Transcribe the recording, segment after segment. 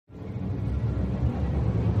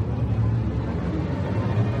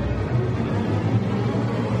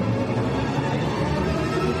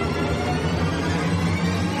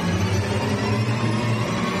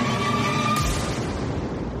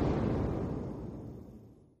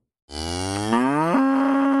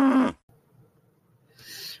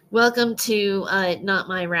Welcome to Not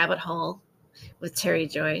My Rabbit Hole with Terry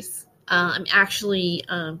Joyce. I'm actually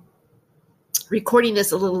recording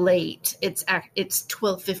this a little late. It's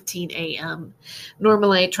 12:15 a.m.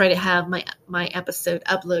 Normally, I try to have my episode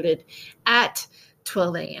uploaded at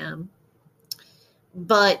 12 a.m.,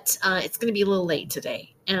 but it's going to be a little late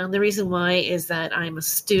today. And the reason why is that I'm a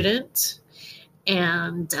student,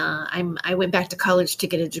 and I went back to college to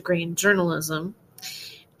get a degree in journalism.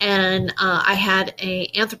 And I had an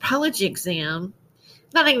anthropology exam,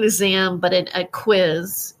 not an exam, but a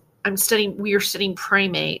quiz. We are studying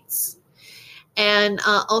primates, and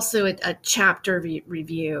also a chapter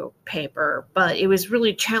review paper. But it was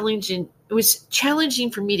really challenging. It was challenging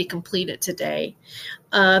for me to complete it today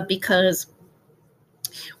because,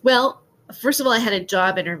 well, first of all, I had a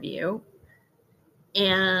job interview,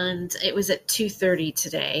 and it was at 2:30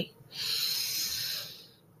 today.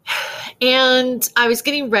 And I was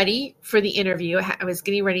getting ready for the interview. I was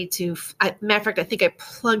getting ready to, matter of fact, I think I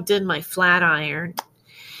plugged in my flat iron.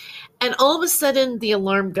 And all of a sudden, the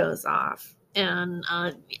alarm goes off and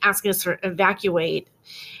asking us to evacuate.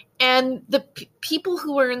 And the people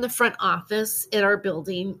who were in the front office at our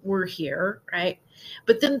building were here, right?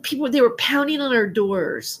 But then they were pounding on our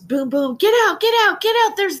doors. Boom, boom, get out, get out, get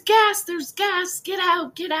out. There's gas, get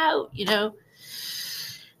out, you know.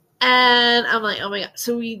 And I'm like, oh my God.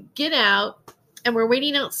 So we get out and we're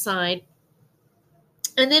waiting outside.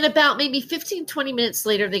 And then about maybe 15, 20 minutes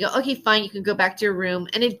later, they go, okay, fine, you can go back to your room.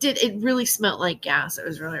 And it really smelled like gas. It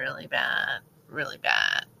was really, really bad, really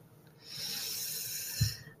bad.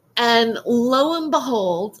 And lo and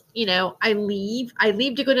behold, you know, I leave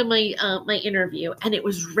to go to my interview, and it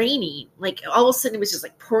was raining. Like all of a sudden it was just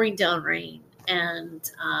like pouring down rain. And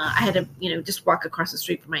I had to, just walk across the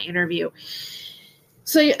street for my interview.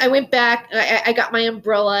 So I went back, I got my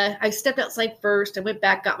umbrella. I stepped outside first. I went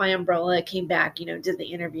back, got my umbrella, came back, did the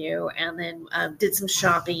interview, and then did some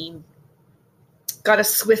shopping. Got a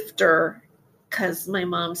Swifter because my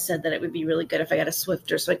mom said that it would be really good if I got a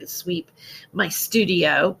Swifter so I could sweep my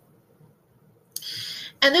studio.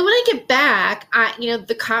 And then when I get back,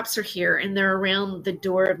 the cops are here and they're around the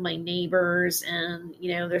door of my neighbors, and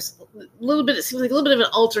there's it seems like a little bit of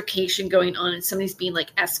an altercation going on, and somebody's being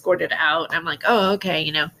like escorted out. And I'm like, oh,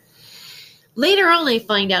 okay, Later on, I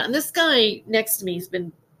find out, and this guy next to me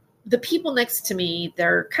the people next to me,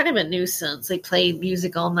 they're kind of a nuisance. They play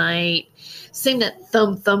music all night, sing that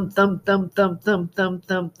thump, thump, thump, thump, thump, thump, thump,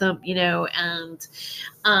 thump, thump, and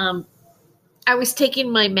I was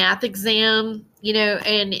taking my math exam,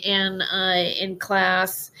 in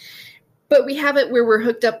class, but we have it where we're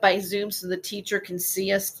hooked up by Zoom so the teacher can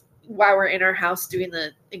see us while we're in our house doing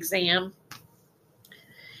the exam.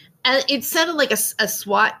 And it sounded like a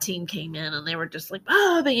SWAT team came in, and they were just like,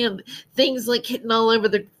 things like hitting all over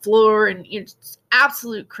the floor, and just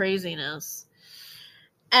absolute craziness.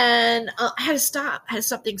 And I had to stop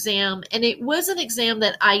the exam, and it was an exam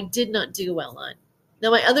that I did not do well on. Now,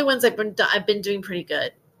 my other ones I've been doing pretty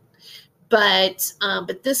good, but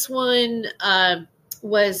this one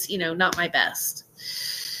was not my best,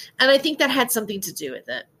 and I think that had something to do with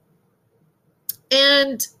it.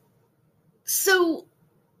 And so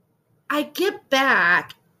I get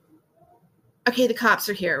back. Okay, the cops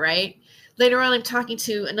are here, right? Later on, I'm talking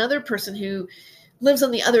to another person who lives on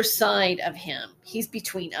the other side of him. He's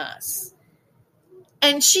between us,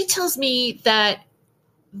 and she tells me that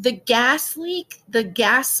the gas leak, the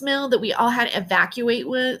gas smell that we all had to evacuate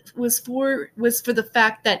with was for the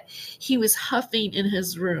fact that he was huffing in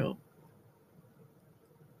his room.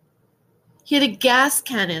 He had a gas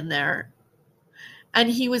can in there, and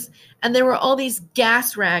there were all these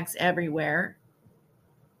gas rags everywhere.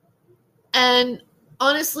 And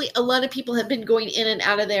honestly, a lot of people have been going in and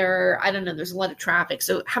out of there. I don't know. There's a lot of traffic.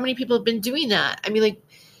 So how many people have been doing that? I mean,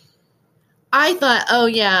 I thought, oh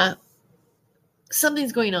yeah,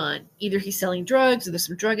 something's going on. Either he's selling drugs or there's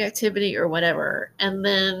some drug activity or whatever. And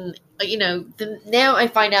then, now I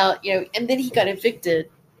find out, and then he got evicted.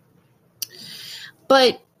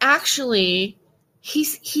 But actually,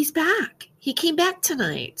 he's back. He came back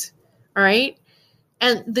tonight. All right.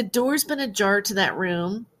 And the door's been ajar to that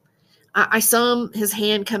room. I saw his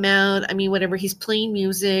hand come out. I mean, whatever. He's playing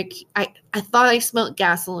music. I thought I smelled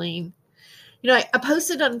gasoline. I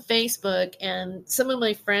posted on Facebook, and some of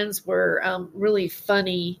my friends were really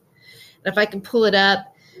funny. And if I can pull it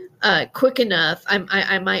up quick enough,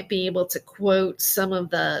 I might be able to quote some of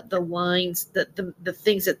the lines, the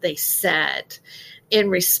things that they said in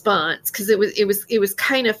response, because it was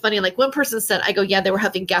kind of funny. Like one person said, I go, yeah, they were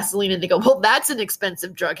huffing gasoline, and they go, well, that's an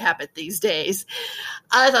expensive drug habit these days.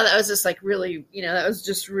 I thought that was just like really, that was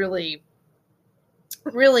just really,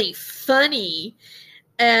 really funny.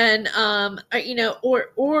 And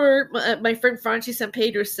my friend Francie San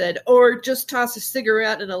Pedro said, or just toss a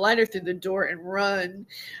cigarette and a lighter through the door and run.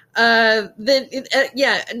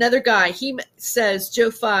 Another guy, he says,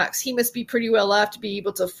 Joe Fox, he must be pretty well off to be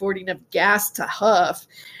able to afford enough gas to huff.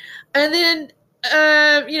 And then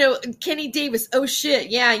Kenny Davis, oh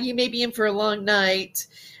shit, yeah, you may be in for a long night.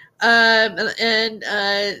 Then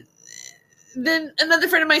another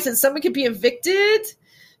friend of mine said someone could be evicted.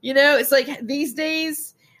 It's like these days,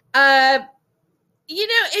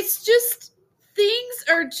 it's just, things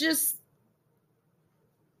are just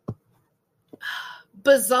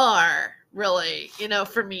bizarre, really,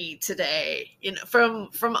 for me today, from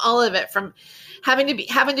all of it, from having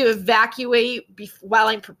to evacuate while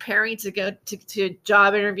I'm preparing to go to a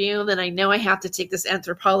job interview. And then I know I have to take this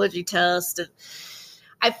anthropology test, and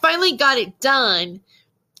I finally got it done.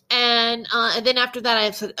 And then after that,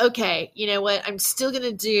 I said, okay, you know what? I'm still going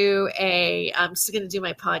to do my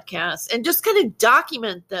podcast and just kind of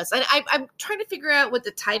document this. I'm trying to figure out what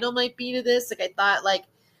the title might be to this. Like, I thought, like,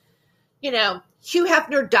 Hugh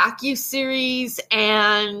Hefner docuseries,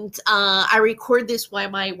 and I record this while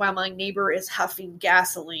my neighbor is huffing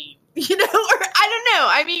gasoline, or I don't know.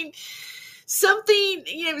 I mean, something,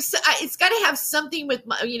 it's got to have something with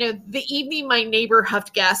my, the evening my neighbor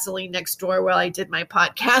huffed gasoline next door while I did my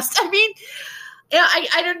podcast. I mean,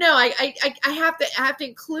 I don't know. I have to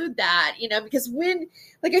include that, because when,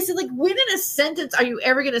 like I said, like, when in a sentence are you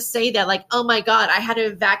ever going to say that? Like, oh my God, I had to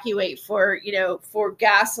evacuate for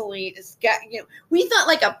gasoline. We thought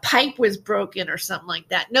like a pipe was broken or something like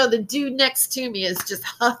that. No, the dude next to me is just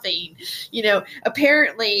huffing,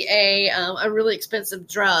 apparently a really expensive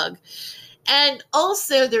drug. And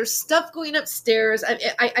also, there's stuff going upstairs.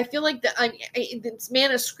 I feel like this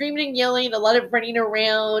man is screaming and yelling, a lot of running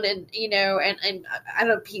around, and and I don't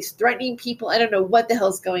know, he's threatening people. I don't know what the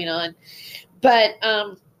hell's going on, but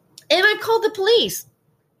and I called the police.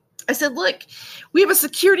 I said, look, we have a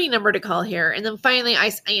security number to call here. And then finally,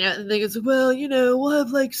 and they goes, well, we'll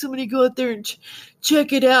have like somebody go out there and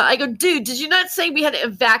check it out. I go, dude, did you not say we had to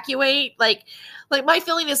evacuate? Like my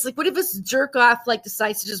feeling is like, what if this jerk off like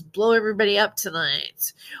decides to just blow everybody up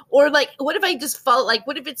tonight? Or like, what if I just fall? Like,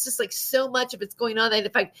 what if it's just like so much of it's going on that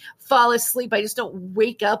if I fall asleep, I just don't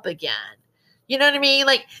wake up again? You know what I mean?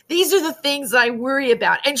 Like, these are the things that I worry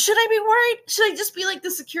about. And should I be worried? Should I just be like the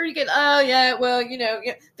security guard? Oh yeah, well,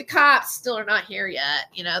 the cops still are not here yet.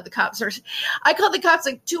 I called the cops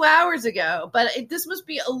like 2 hours ago, but this must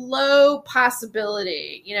be a low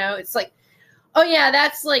possibility. It's like, oh yeah,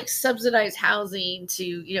 that's like subsidized housing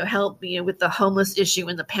to, help, with the homeless issue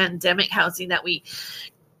and the pandemic housing that we,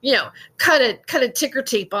 cut a ticker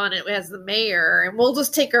tape on it as the mayor, and we'll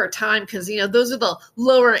just take our time because, those are the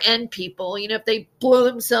lower end people. If they blow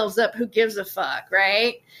themselves up, who gives a fuck,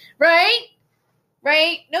 right? Right?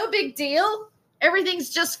 No big deal. Everything's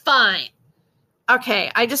just fine.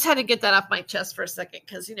 Okay, I just had to get that off my chest for a second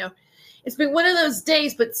because, it's been one of those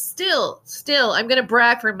days, but still, I'm going to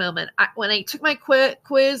brag for a moment. When I took my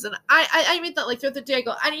quiz, and I even thought, like, throughout the day, I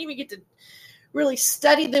go, I didn't even get to really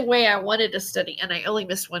study the way I wanted to study, and I only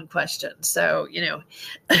missed one question. So,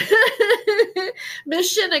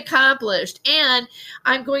 mission accomplished. And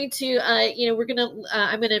I'm going to, I'm going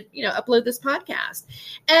to, upload this podcast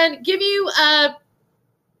and give you a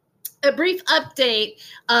brief update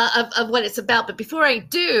of what it's about. But before I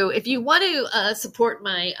do, if you want to support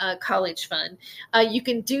my college fund, you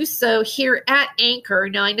can do so here at Anchor.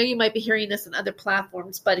 Now, I know you might be hearing this on other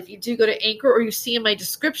platforms, but if you do go to Anchor, or you see in my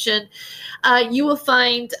description, you will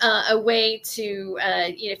find a way to,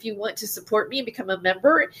 if you want to support me and become a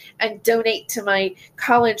member and donate to my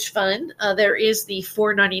college fund, there is the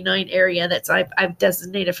 $4.99 area that's I've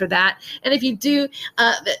designated for that. And if you do,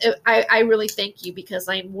 I really thank you, because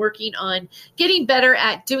I'm working on getting better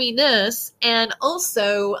at doing this, and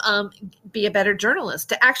also be a better journalist,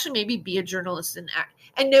 to actually maybe be a journalist and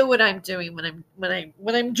know what I'm doing when I'm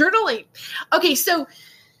journaling. Okay, so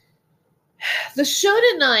the show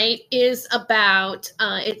tonight is about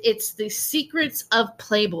it's the Secrets of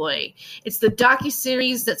Playboy. It's the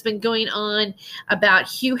docuseries that's been going on about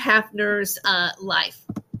Hugh Hefner's life.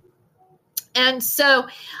 And so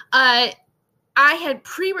I had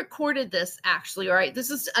pre-recorded this, actually. All right, this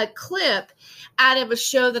is a clip out of a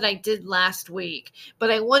show that I did last week, but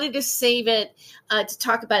I wanted to save it to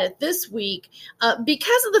talk about it this week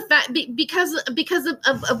because of the fact, because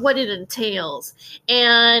of what it entails,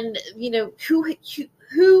 and who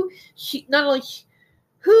not only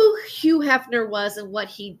who Hugh Hefner was and what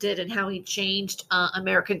he did and how he changed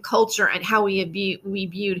American culture and how we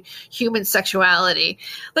viewed human sexuality.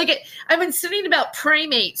 I've been studying about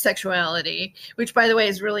primate sexuality, which, by the way,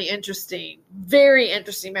 is really interesting. Very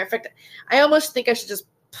interesting. Matter of fact, I almost think I should just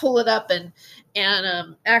pull it up and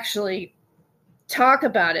actually talk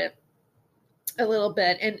about it a little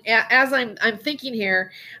bit. And as I'm thinking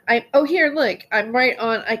here, here, look, I'm right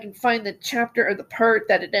on. I can find the chapter or the part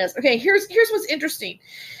that it is. Okay, here's what's interesting.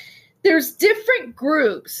 There's different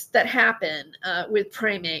groups that happen with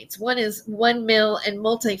primates. One is one male and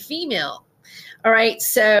multi-female. All right,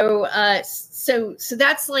 so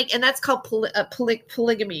that's like, and that's called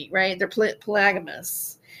polygamy, right? They're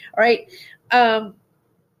polygamous. All right, let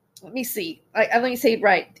me see. Let me say it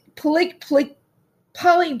right.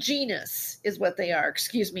 Polygynous is what they are.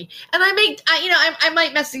 Excuse me. And I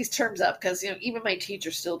might mess these terms up because even my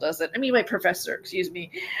teacher still does it. I mean, my professor. Excuse me.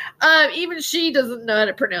 Even she doesn't know how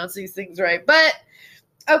to pronounce these things right. But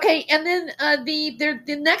okay, and then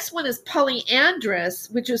the next one is polyandrous,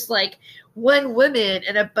 which is like one woman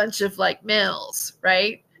and a bunch of like males,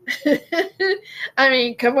 right? I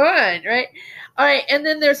mean, come on, right? All right, and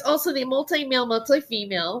then there's also the multi-male,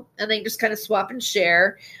 multi-female, and they just kind of swap and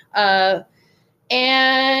share.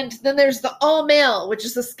 And then there's the all male, which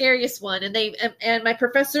is the scariest one. And my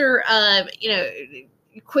professor,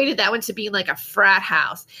 equated that one to being like a frat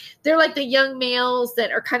house. They're like the young males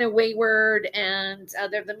that are kind of wayward, and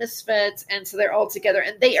they're the misfits, and so they're all together,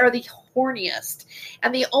 and they are the horniest.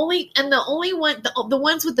 And the only one, the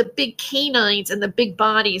ones with the big canines and the big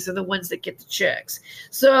bodies are the ones that get the chicks.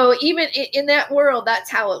 So even in that world,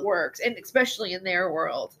 that's how it works, and especially in their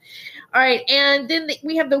world. All right, and then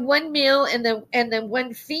we have the one male and then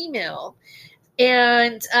one female,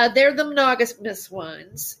 and they're the monogamous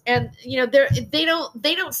ones, and they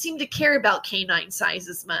don't seem to care about canine size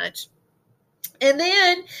as much. And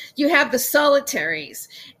then you have the solitaries,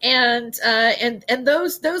 and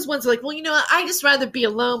those ones are like, well, I just rather be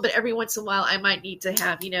alone, but every once in a while I might need to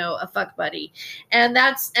have a fuck buddy, and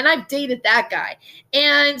I've dated that guy,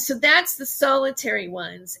 and so that's the solitary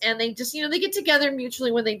ones, and they just they get together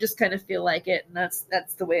mutually when they just kind of feel like it, and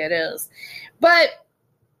that's the way it is. But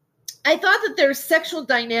I thought that their sexual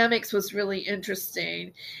dynamics was really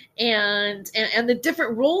interesting, and the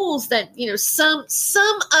different roles that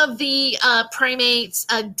some of the primates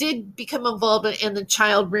did become involved in the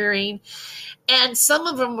child rearing, and some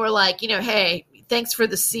of them were like, hey, thanks for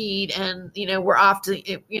the seed, and we're off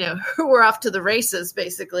to we're off to the races,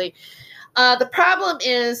 basically. The problem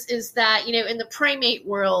is that in the primate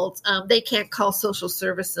world, they can't call social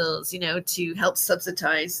services to help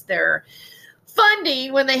subsidize their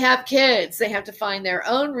funding when they have kids. They have to find their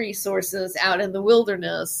own resources out in the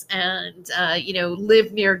wilderness and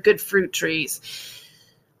live near good fruit trees.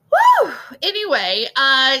 Woo! Anyway,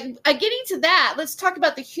 getting to that, let's talk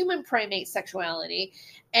about the human primate sexuality.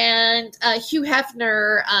 And Hugh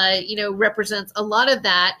Hefner represents a lot of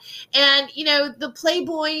that. And the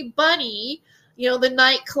Playboy Bunny, the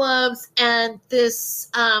nightclubs, and this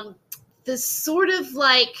sort of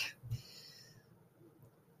like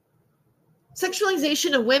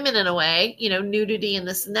sexualization of women in a way, nudity and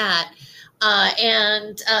this and that,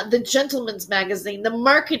 and the Gentleman's Magazine, the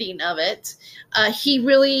marketing of it, he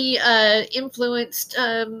really influenced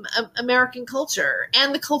American culture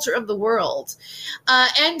and the culture of the world.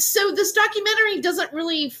 And so this documentary doesn't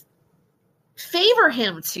really favor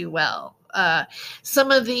him too well.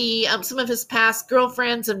 Some of his past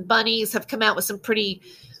girlfriends and bunnies have come out with some pretty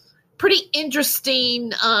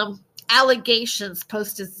interesting allegations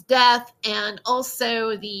post his death, and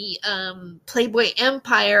also the Playboy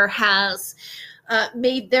Empire has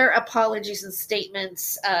made their apologies and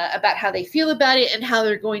statements about how they feel about it and how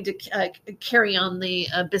they're going to carry on the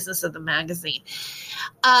business of the magazine.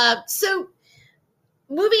 So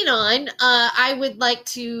moving on, I would like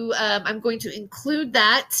to, I'm going to include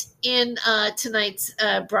that in tonight's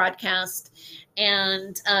broadcast.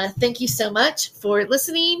 And thank you so much for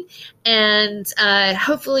listening. And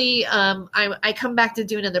hopefully I come back to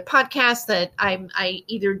do another podcast that I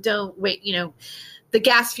either don't wait, the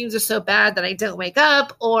gas fumes are so bad that I don't wake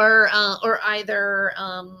up, or either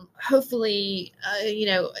hopefully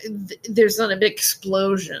there's not a big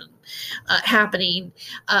explosion happening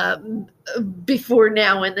before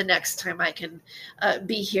now and the next time I can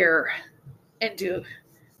be here and do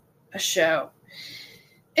a show.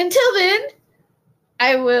 Until then,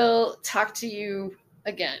 I will talk to you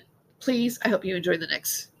again. Please, I hope you enjoy the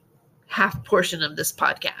next half portion of this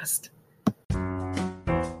podcast.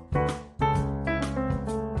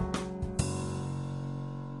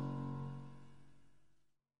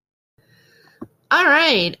 All All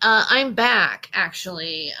right. I'm back,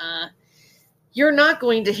 actually. You're not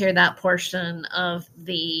going to hear that portion of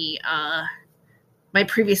the my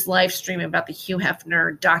previous live stream about the Hugh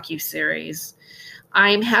Hefner docuseries.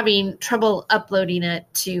 I'm having trouble uploading it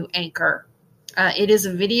to Anchor. It is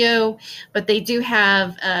a video, but they do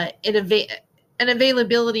have an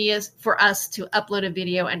availability is for us to upload a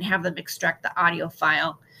video and have them extract the audio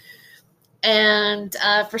file. And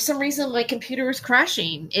for some reason, my computer is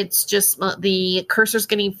crashing. It's just the cursor's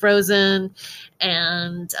getting frozen,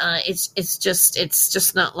 and it's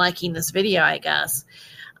just not liking this video, I guess.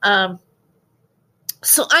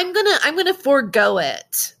 So I'm gonna forego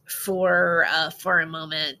it for a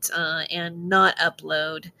moment and not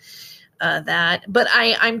upload that. But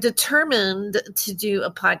I'm determined to do a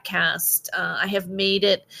podcast. I have made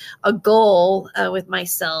it a goal with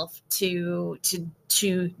myself to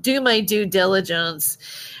do my due diligence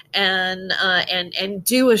and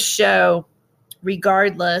do a show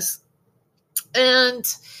regardless. And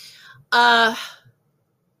I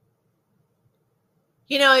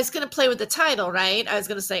was going to play with the title, right? I was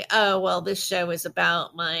going to say, oh, well, this show is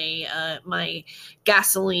about my my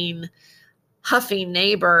gasoline huffing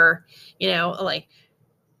neighbor,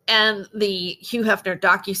 and the Hugh Hefner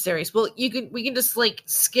docuseries. Well, we can just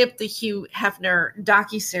skip the Hugh Hefner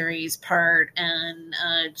docuseries part and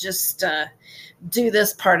just do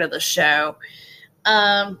this part of the show.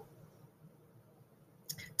 To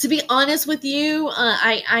be honest with you,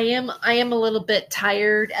 I am a little bit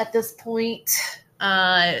tired at this point.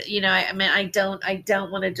 I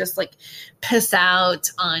don't want to just piss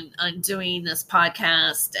out on doing this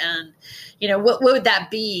podcast. And, what would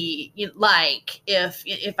that be like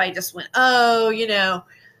if I just went, oh, yeah,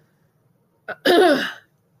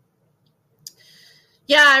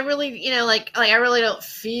 I really, I really don't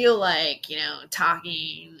feel like,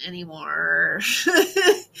 talking anymore,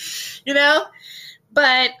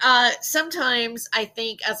 But sometimes I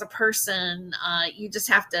think as a person, you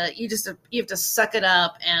have to suck it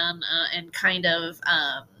up and kind of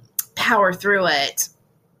power through it.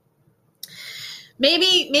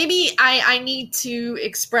 Maybe I need to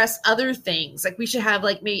express other things. We should have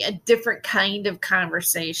maybe a different kind of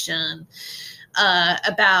conversation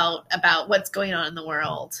about what's going on in the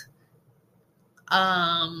world.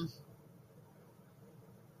 I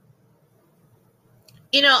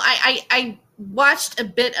watched a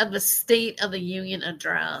bit of the State of the Union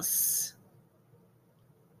address.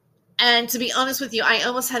 And to be honest with you, I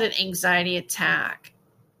almost had an anxiety attack.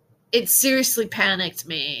 It seriously panicked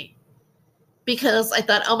me because I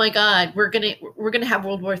thought, oh my God, we're gonna have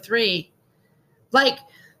World War III.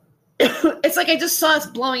 It's I just saw us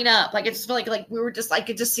blowing up. I just felt like we were just, I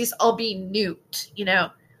could just see us all being nuked,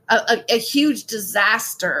 a huge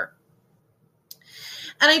disaster.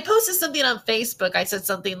 And I posted something on Facebook. I said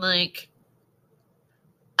something like,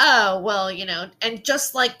 oh, well, and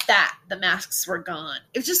just like that, the masks were gone.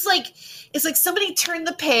 It's just it's like somebody turned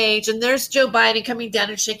the page and there's Joe Biden coming down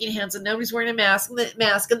and shaking hands and nobody's wearing a mask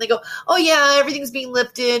and they go, oh yeah, everything's being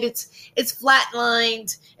lifted. It's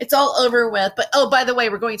flatlined. It's all over with. But oh, by the way,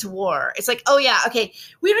 we're going to war. It's oh yeah, okay.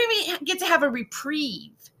 We don't even get to have a reprieve.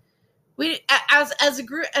 We, as a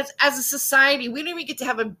group, as a society, we don't even get to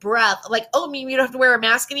have a breath. Oh, I mean, you don't have to wear a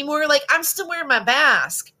mask anymore. I'm still wearing my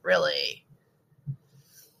mask, really.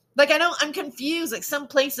 I'm confused. Some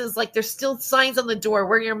places, there's still signs on the door,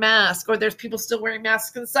 wear your mask, or there's people still wearing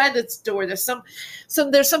masks inside the store. There's some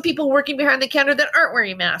people working behind the counter that aren't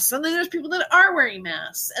wearing masks. And then there's people that are wearing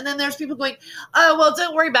masks. And then there's people going, oh, well,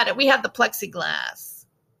 don't worry about it. We have the plexiglass.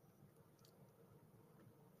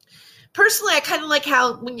 Personally, I kind of like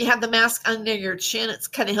how when you have the mask under your chin, it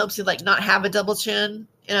kind of helps you not have a double chin,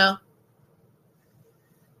 But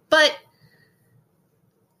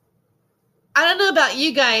I don't know about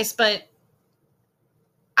you guys, but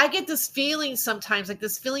I get this feeling sometimes,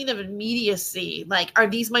 this feeling of immediacy. Are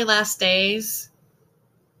these my last days?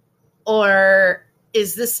 Or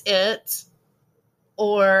is this it?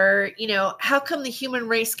 Or, how come the human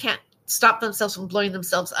race can't stop themselves from blowing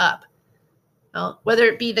themselves up? Well, whether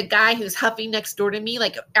it be the guy who's huffing next door to me,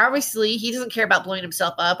 obviously he doesn't care about blowing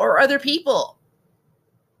himself up, or other people.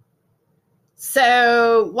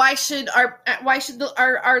 So why should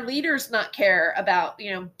our leaders not care about,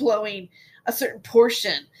 blowing a certain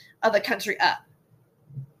portion of the country up?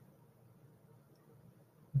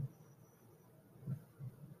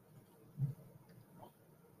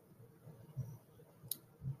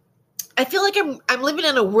 I feel like I'm living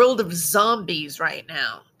in a world of zombies right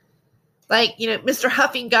now. Mr.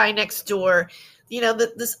 Huffing guy next door,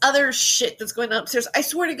 this other shit that's going on upstairs. I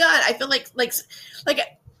swear to God, I feel like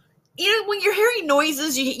when you're hearing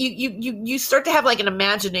noises, you start to have like an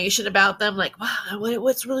imagination about them, like, wow,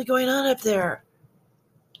 what's really going on up there?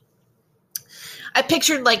 I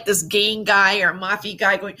pictured like this gang guy or mafia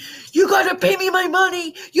guy going, "You gotta pay me my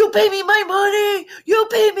money. You pay me my money. You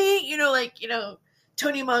pay me."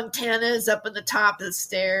 Tony Montana is up on the top of the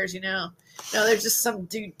stairs. No, there's just some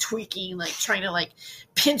dude tweaking, like trying to like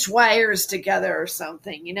pinch wires together or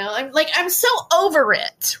something. I'm so over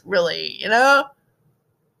it, really.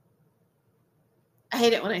 I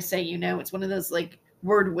hate it when I say, it's one of those like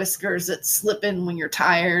word whiskers that slip in when you're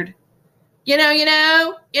tired. Yeah,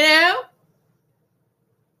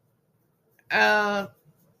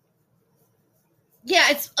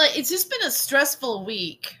 it's just been a stressful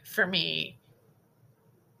week for me.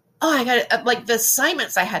 Oh, I got like the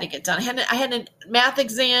assignments I had to get done. I had a math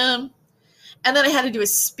exam, and then I had to do a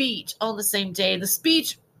speech all on the same day. The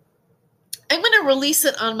speech, I'm going to release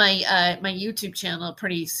it on my my YouTube channel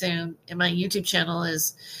pretty soon. And my YouTube channel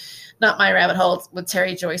is Not My Rabbit Hole. It's with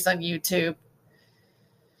Terry Joyce on YouTube.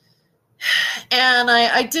 And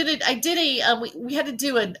I did it. We had to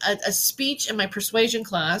do a speech in my persuasion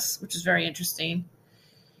class, which is very interesting.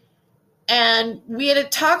 And we had to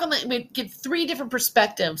talk we'd give 3 different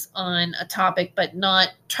perspectives on a topic, but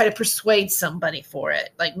not try to persuade somebody for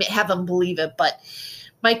it, like have them believe it. But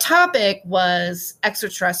my topic was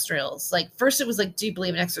extraterrestrials. Like first it was like, do you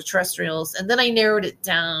believe in extraterrestrials? And then I narrowed it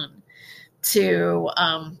down to,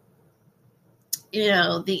 did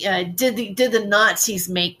the Nazis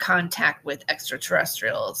make contact with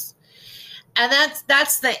extraterrestrials? And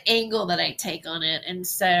that's the angle that I take on it. And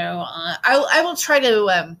so I will try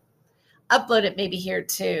to upload it maybe here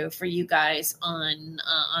too for you guys on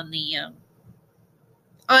the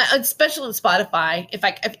especially on Spotify.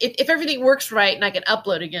 If everything works right and I can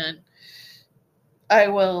upload again, I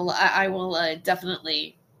will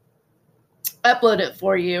definitely upload it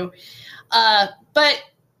for you. But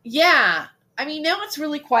yeah, I mean, now it's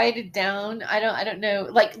really quieted down. I don't know.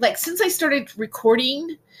 Like since I started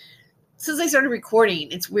recording,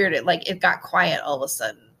 it's weird. It got quiet all of a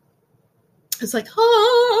sudden. It's like,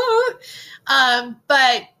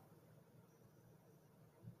 but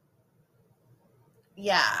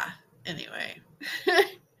yeah, anyway,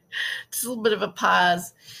 just a little bit of a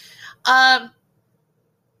pause. Well,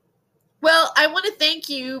 I want to thank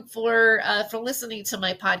you for listening to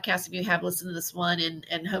my podcast. If you have listened to this one,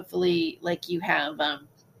 and hopefully, like, you have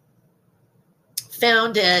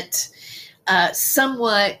found it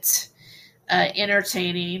somewhat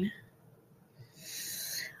entertaining.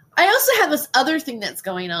 I also have this other thing that's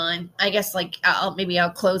going on. I guess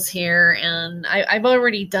I'll close here, and I've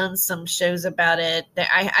already done some shows about it.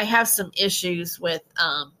 I have some issues with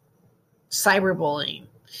cyberbullying.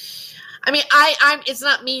 I mean, it's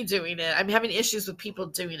not me doing it. I'm having issues with people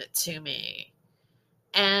doing it to me.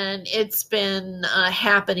 And it's been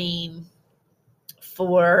happening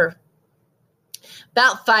for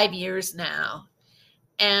about 5 years now.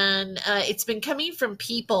 And it's been coming from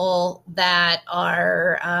people that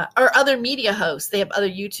are other media hosts. They have other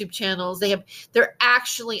YouTube channels. They're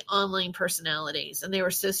actually online personalities, and they were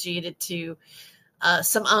associated to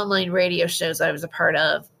some online radio shows I was a part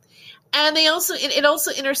of. And it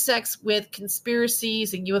also intersects with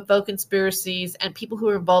conspiracies and UFO conspiracies and people who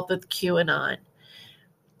are involved with QAnon.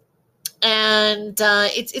 And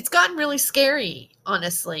it's gotten really scary,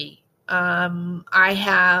 honestly. I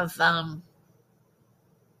have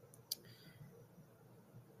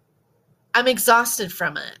I'm exhausted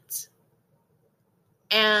from it.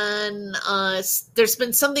 And there's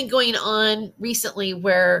been something going on recently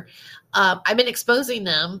where I've been exposing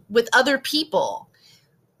them with other people.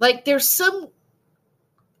 Like there's some,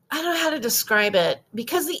 I don't know how to describe it,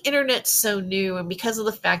 because the internet's so new and because of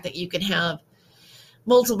the fact that you can have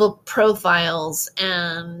multiple profiles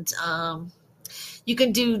and you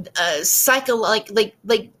can do like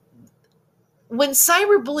when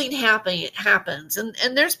cyberbullying happens,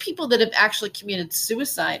 and there's people that have actually committed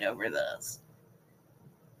suicide over this.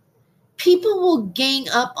 People will gang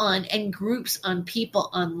up on and groups on people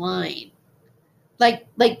online. Like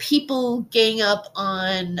people gang up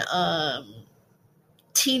on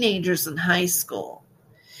teenagers in high school.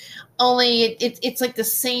 Only it's like the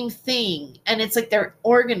same thing, and it's like they're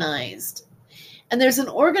organized. And there's an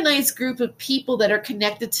organized group of people that are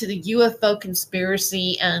connected to the UFO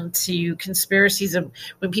conspiracy and to conspiracies of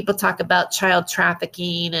when people talk about child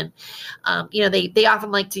trafficking. And, they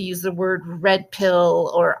often like to use the word red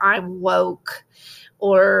pill or I'm woke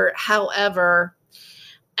or however.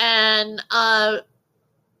 And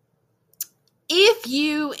if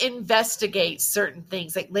you investigate certain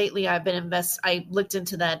things, like lately I've been I looked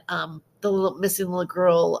into that, the missing little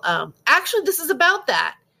girl. Actually, this is about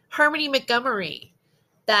that. Harmony Montgomery,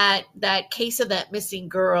 that case of that missing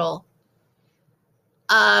girl.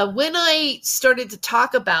 When I started to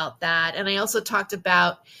talk about that, and I also talked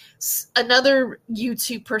about another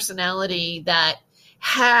YouTube personality that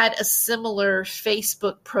had a similar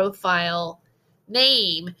Facebook profile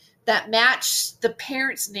name that matched the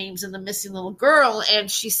parents' names in the missing little girl,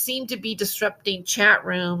 and she seemed to be disrupting chat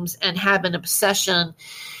rooms and have an obsession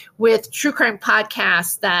with true crime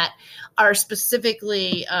podcasts that are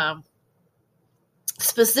specifically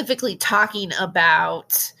talking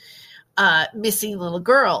about missing little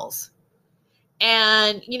girls.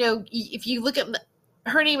 And, if you look at,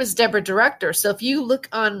 her name is Deborah Director. So if you look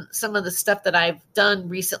on some of the stuff that I've done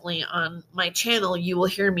recently on my channel, you will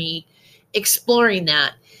hear me exploring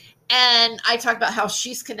that. And I talk about how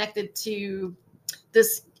she's connected to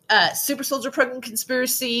this super soldier program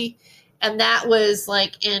conspiracy. And that was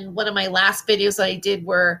like in one of my last videos that I did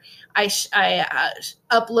where I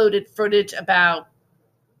uploaded footage about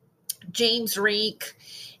James Rink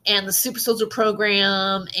and the super soldier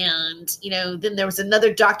program. And, then there was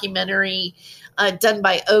another documentary done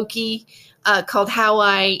by Oki called How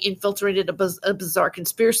I Infiltrated a Bizarre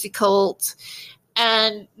Conspiracy Cult.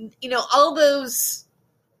 And, all those,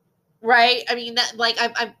 right? I mean, that, like,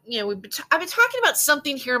 I've been talking about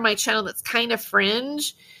something here on my channel that's kind of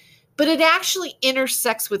fringe, but it actually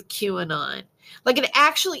intersects with QAnon. Like, it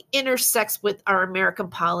actually intersects with our American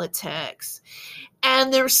politics.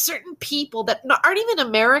 And there are certain people that aren't even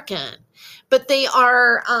American, but they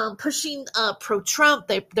are pushing pro-Trump.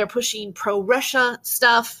 They're pushing pro-Russia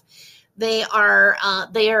stuff. They are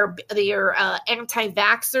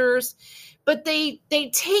anti-vaxxers, but they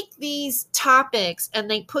take these topics and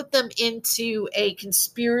they put them into a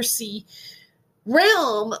conspiracy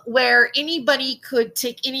realm where anybody could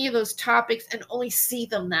take any of those topics and only see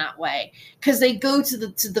them that way, because they go to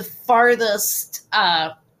the farthest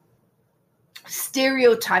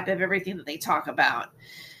stereotype of everything that they talk about.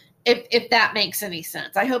 If that makes any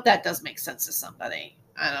sense. I hope that does make sense to somebody.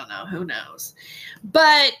 I don't know. Who knows?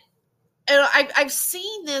 But I've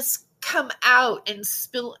seen this come out and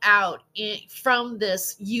spill out from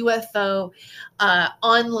this UFO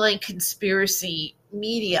online conspiracy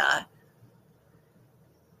media.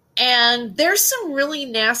 And there's some really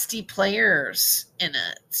nasty players in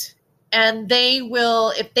it. And they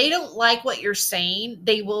will, if they don't like what you're saying,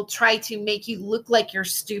 they will try to make you look like you're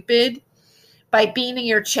stupid by being in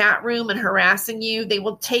your chat room and harassing you. They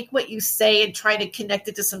will take what you say and try to connect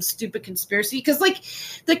it to some stupid conspiracy. Because, like,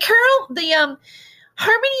 the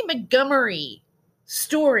Harmony Montgomery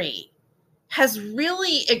story has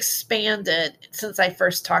really expanded since I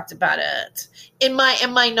first talked about it in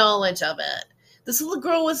my knowledge of it. This little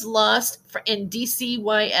girl was lost in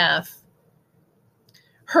DCYF.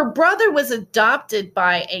 Her brother was adopted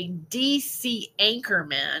by a DC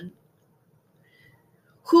anchorman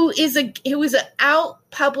who is an out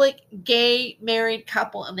public gay married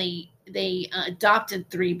couple, and they adopted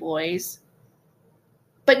 3 boys,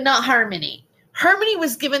 but not Harmony. Harmony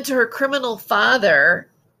was given to her criminal father.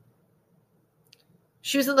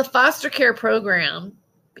 She was in the foster care program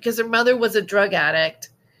because her mother was a drug addict.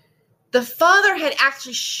 The father had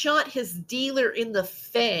actually shot his dealer in the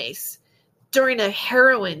face during a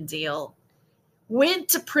heroin deal, went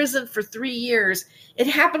to prison for 3 years. It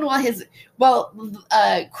happened while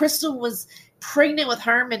Crystal was pregnant with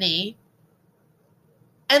Harmony.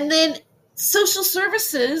 And then social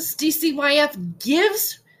services, DCYF,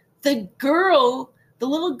 gives the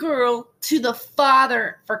little girl, to the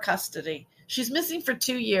father for custody. She's missing for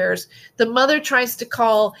 2 years. The mother tries to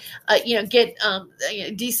call, get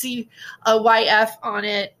DCYF on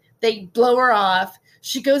it. They blow her off.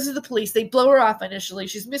 She goes to the police. They blow her off initially.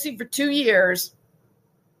 She's missing for 2 years.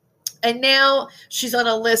 And now she's on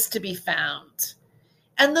a list to be found.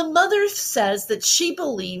 And the mother says that she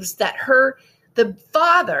believes that the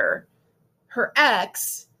father, her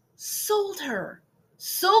ex, sold her.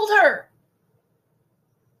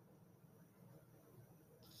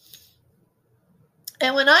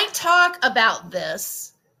 And when I talk about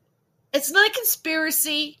this, it's not a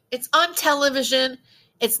conspiracy. It's on television.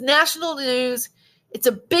 It's national news. It's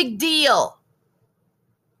a big deal.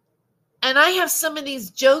 And I have some of these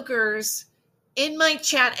jokers in my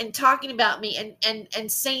chat and talking about me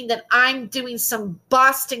and saying that I'm doing some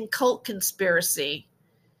Boston cult conspiracy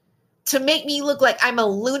to make me look like I'm a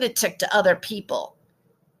lunatic to other people.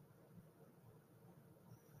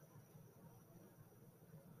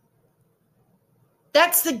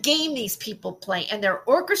 That's the game these people play, and they're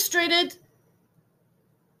orchestrated.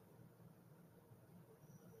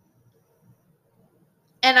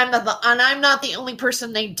 And I'm not the only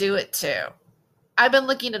person they do it to. I've been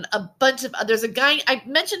looking at a bunch of, there's a guy, I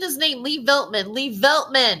mentioned his name, Lee Veltman. Lee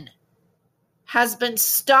Veltman has been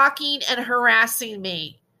stalking and harassing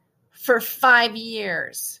me for 5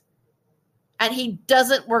 years. And he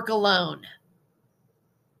doesn't work alone.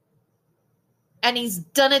 And he's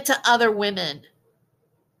done it to other women.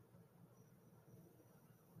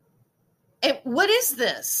 And what is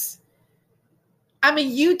this? I'm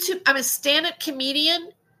a stand-up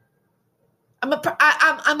comedian. I'm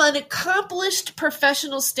an accomplished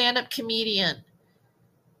professional stand-up comedian.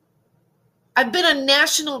 I've been on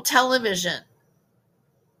national television.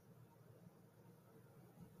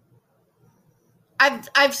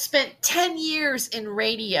 I've spent 10 years in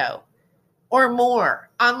radio or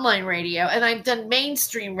more, online radio, and I've done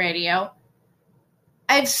mainstream radio.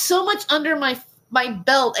 I have so much under my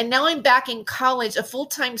belt, and now I'm back in college, a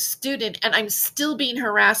full-time student, and I'm still being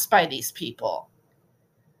harassed by these people.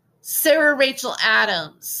 Sarah Rachel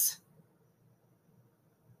Adams.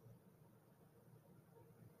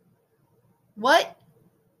 What?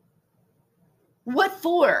 What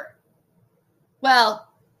for? Well,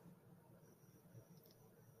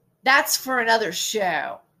 that's for another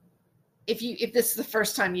show. If this is the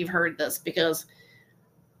first time you've heard this, because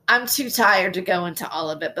I'm too tired to go into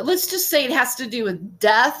all of it. But let's just say it has to do with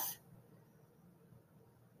death,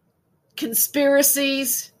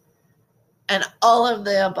 conspiracies, and all of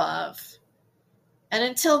the above. And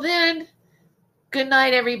until then, good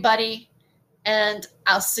night, everybody. And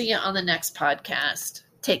I'll see you on the next podcast.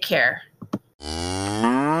 Take care.